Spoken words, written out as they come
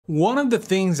One of the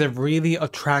things that really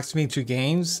attracts me to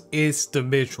games is the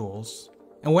visuals.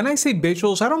 And when I say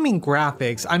visuals, I don't mean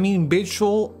graphics, I mean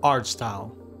visual art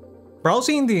style.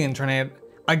 Browsing the internet,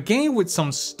 a game with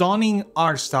some stunning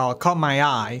art style caught my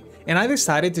eye, and I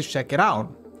decided to check it out.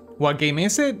 What game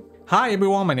is it? Hi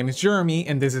everyone, my name is Jeremy,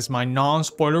 and this is my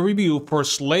non-spoiler review for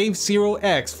Slave Zero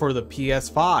X for the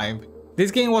PS5.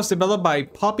 This game was developed by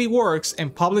Poppy Works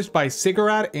and published by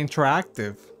Ziggurat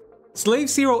Interactive. Slave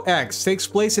Zero X takes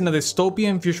place in a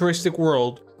dystopian futuristic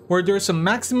world where there's a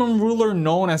maximum ruler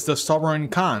known as the Sovereign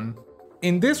Khan.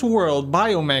 In this world,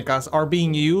 biomechas are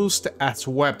being used as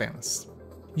weapons.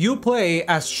 You play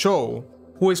as Shou,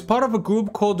 who is part of a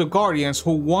group called the Guardians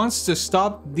who wants to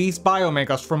stop these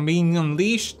biomechas from being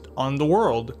unleashed on the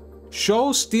world.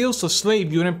 Shou steals a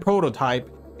slave unit prototype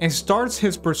and starts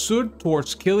his pursuit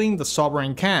towards killing the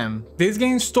Sovereign Khan. This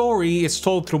game's story is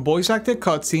told through voice-acted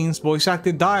cutscenes,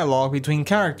 voice-acted dialogue between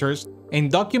characters,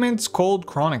 and documents called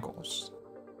chronicles.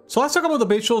 So let's talk about the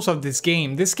visuals of this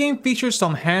game. This game features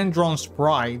some hand-drawn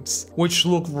sprites, which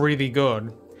look really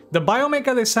good. The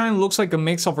biomecha design looks like a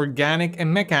mix of organic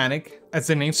and mechanic, as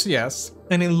the name suggests,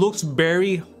 and it looks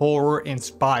very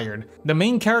horror-inspired. The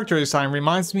main character design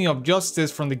reminds me of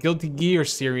Justice from the Guilty Gear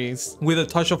series, with a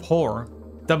touch of horror.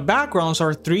 The backgrounds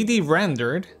are 3D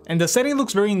rendered, and the setting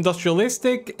looks very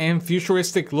industrialistic and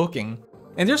futuristic looking.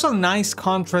 And there's a nice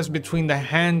contrast between the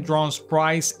hand-drawn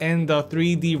sprites and the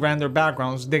 3D rendered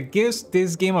backgrounds that gives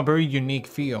this game a very unique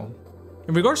feel.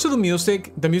 In regards to the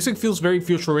music feels very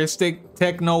futuristic,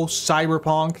 techno,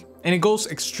 cyberpunk, and it goes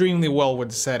extremely well with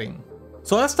the setting.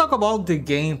 So let's talk about the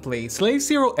gameplay. Slave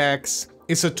Zero X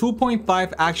is a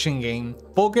 2.5 action game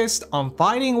focused on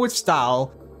fighting with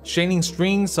style, chaining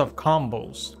strings of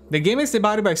combos. The game is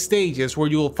divided by stages where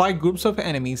you will fight groups of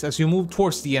enemies as you move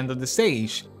towards the end of the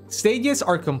stage. Stages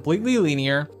are completely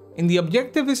linear, and the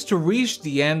objective is to reach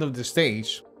the end of the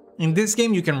stage. In this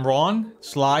game you can run,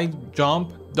 slide,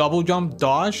 jump, double jump,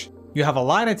 dodge. You have a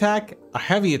light attack, a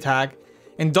heavy attack,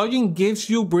 and dodging gives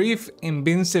you brief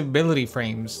invincibility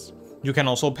frames. You can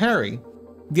also parry.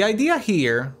 The idea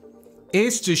here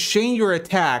is to chain your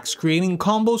attacks, creating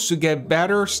combos to get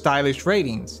better stylish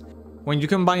ratings. When you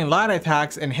combine light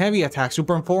attacks and heavy attacks, you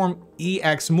perform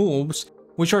EX moves,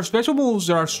 which are special moves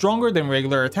that are stronger than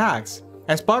regular attacks.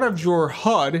 As part of your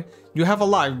HUD, you have a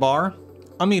life bar,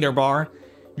 a meter bar,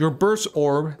 your burst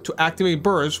orb to activate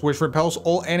burst, which repels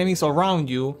all enemies around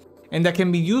you, and that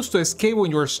can be used to escape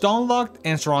when you are stun locked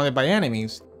and surrounded by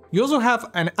enemies. You also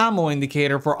have an ammo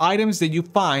indicator for items that you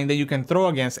find that you can throw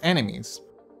against enemies.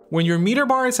 When your meter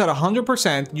bar is at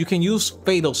 100%, you can use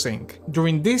Fatal Sync.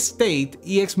 During this state,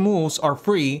 EX moves are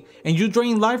free, and you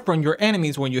drain life from your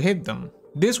enemies when you hit them.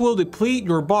 This will deplete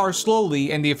your bar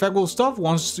slowly, and the effect will stop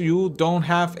once you don't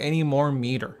have any more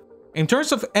meter. In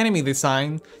terms of enemy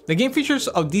design, the game features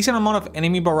a decent amount of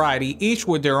enemy variety, each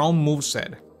with their own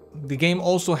moveset. The game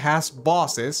also has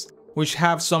bosses, which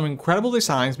have some incredible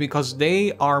designs because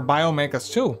they are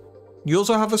biomechas too. You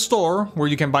also have a store where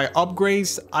you can buy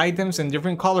upgrades, items, and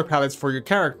different color palettes for your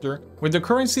character with the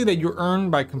currency that you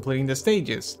earn by completing the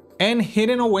stages. And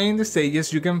hidden away in the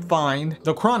stages you can find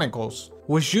the chronicles,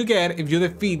 which you get if you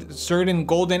defeat certain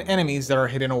golden enemies that are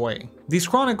hidden away. These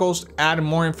chronicles add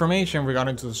more information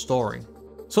regarding to the story.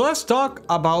 So let's talk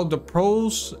about the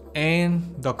pros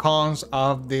and the cons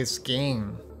of this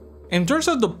game. In terms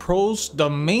of the pros, the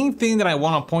main thing that I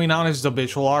want to point out is the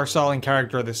visual art style and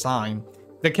character design.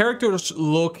 The characters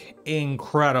look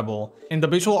incredible, and the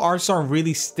visual art style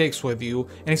really sticks with you,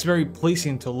 and it's very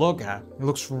pleasing to look at. It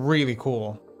looks really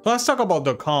cool. So let's talk about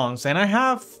the cons, and I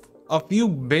have a few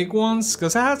big ones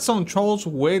because I had some troubles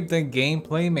with the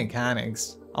gameplay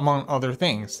mechanics, among other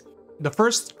things. The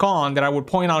first con that I would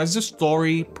point out is the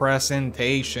story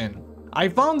presentation. I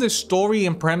found the story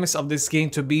and premise of this game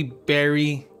to be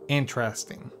very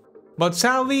interesting. But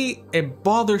sadly, it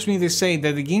bothers me to say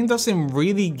that the game doesn't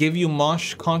really give you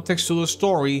much context to the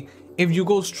story if you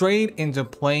go straight into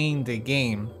playing the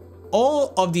game.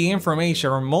 All of the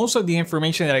information, or most of the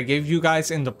information that I gave you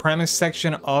guys in the premise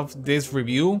section of this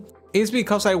review is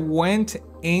because I went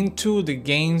into the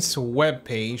game's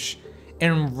webpage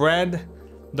and read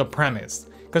the premise.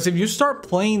 Because if you start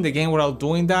playing the game without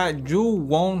doing that, you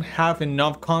won't have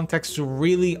enough context to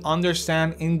really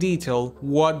understand in detail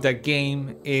what the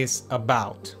game is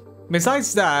about.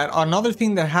 Besides that, another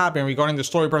thing that happened regarding the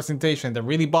story presentation that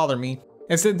really bothered me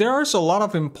is that there's a lot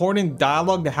of important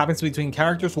dialogue that happens between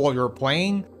characters while you're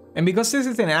playing. And because this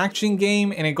is an action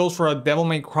game and it goes for a Devil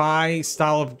May Cry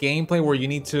style of gameplay where you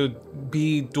need to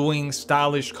be doing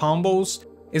stylish combos,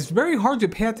 it's very hard to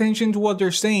pay attention to what they're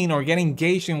saying or get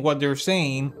engaged in what they're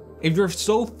saying if you're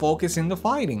so focused in the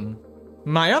fighting.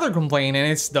 My other complaint, and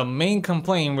it's the main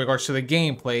complaint in regards to the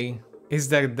gameplay, is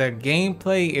that the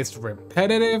gameplay is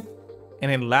repetitive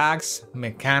and it lacks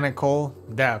mechanical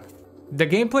depth. The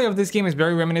gameplay of this game is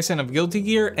very reminiscent of Guilty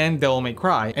Gear and Devil May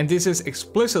Cry, and this is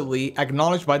explicitly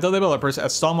acknowledged by the developers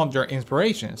as some of their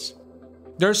inspirations.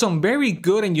 There are some very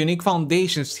good and unique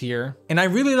foundations here, and I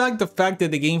really like the fact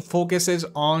that the game focuses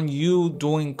on you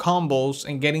doing combos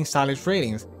and getting stylish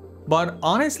ratings. But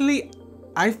honestly,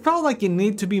 I felt like it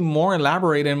needed to be more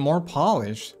elaborate and more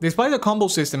polished. Despite the combo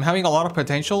system having a lot of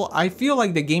potential, I feel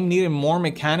like the game needed more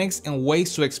mechanics and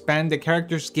ways to expand the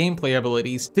character's gameplay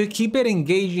abilities to keep it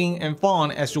engaging and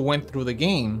fun as you went through the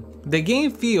game. The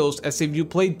game feels as if you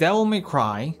played Devil May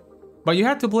Cry, but you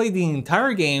had to play the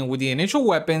entire game with the initial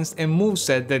weapons and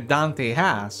moveset that Dante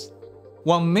has.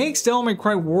 What makes Devil May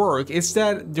Cry work is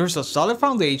that there's a solid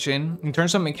foundation in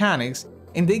terms of mechanics,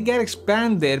 and they get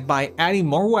expanded by adding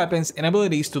more weapons and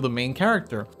abilities to the main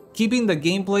character, keeping the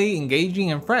gameplay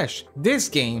engaging and fresh. This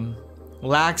game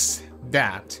lacks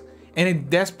that, and it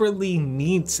desperately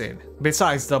needs it.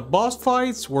 Besides, the boss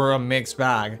fights were a mixed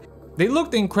bag. They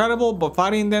looked incredible, but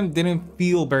fighting them didn't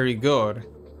feel very good.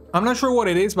 I'm not sure what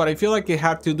it is, but I feel like it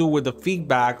had to do with the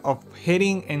feedback of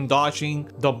hitting and dodging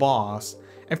the boss.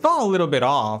 It felt a little bit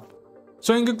off.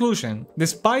 So in conclusion,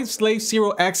 despite Slave Zero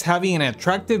X having an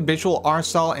attractive visual art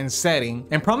style and setting,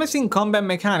 and promising combat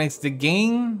mechanics, the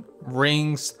game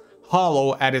rings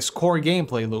hollow at its core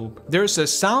gameplay loop. There's a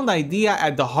sound idea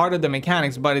at the heart of the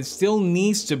mechanics, but it still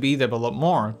needs to be developed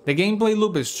more. The gameplay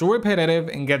loop is too repetitive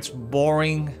and gets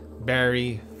boring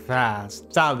very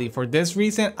fast. Sadly, for this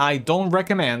reason, I don't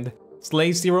recommend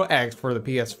Slave Zero X for the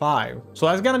PS5. So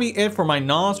that's gonna be it for my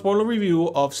non-spoiler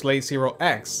review of Slave Zero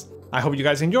X. I hope you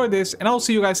guys enjoyed this, and I'll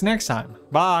see you guys next time.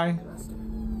 Bye!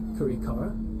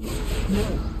 Kurikara?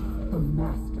 No, the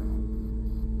master.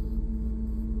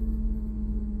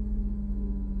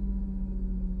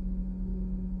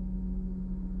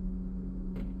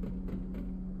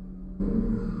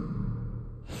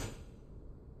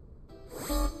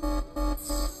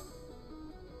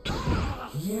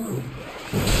 You!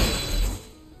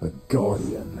 A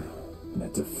guardian and a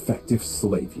defective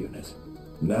slave unit.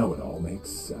 Now it all makes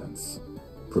sense.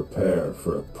 Prepare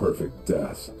for a perfect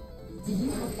death. Do you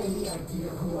have any idea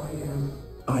who I am?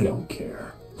 I don't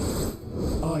care.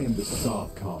 I am the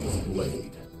Sovcom's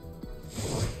blade.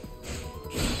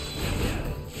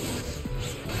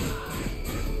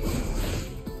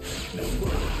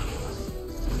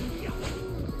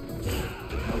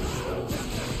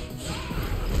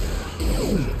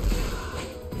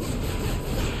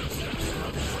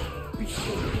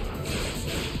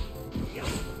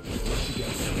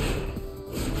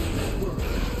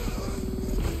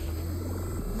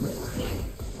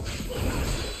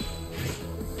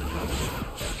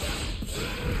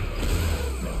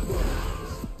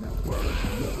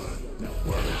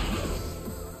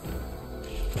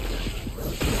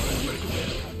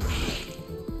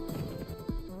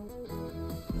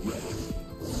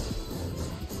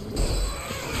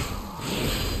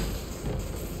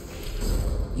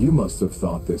 You must have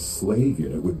thought this slave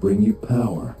unit would bring you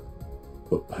power.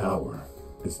 But power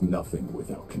is nothing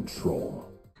without control.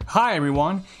 Hi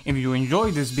everyone, if you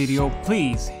enjoyed this video,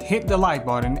 please hit the like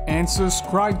button and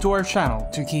subscribe to our channel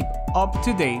to keep up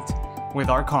to date with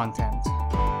our content.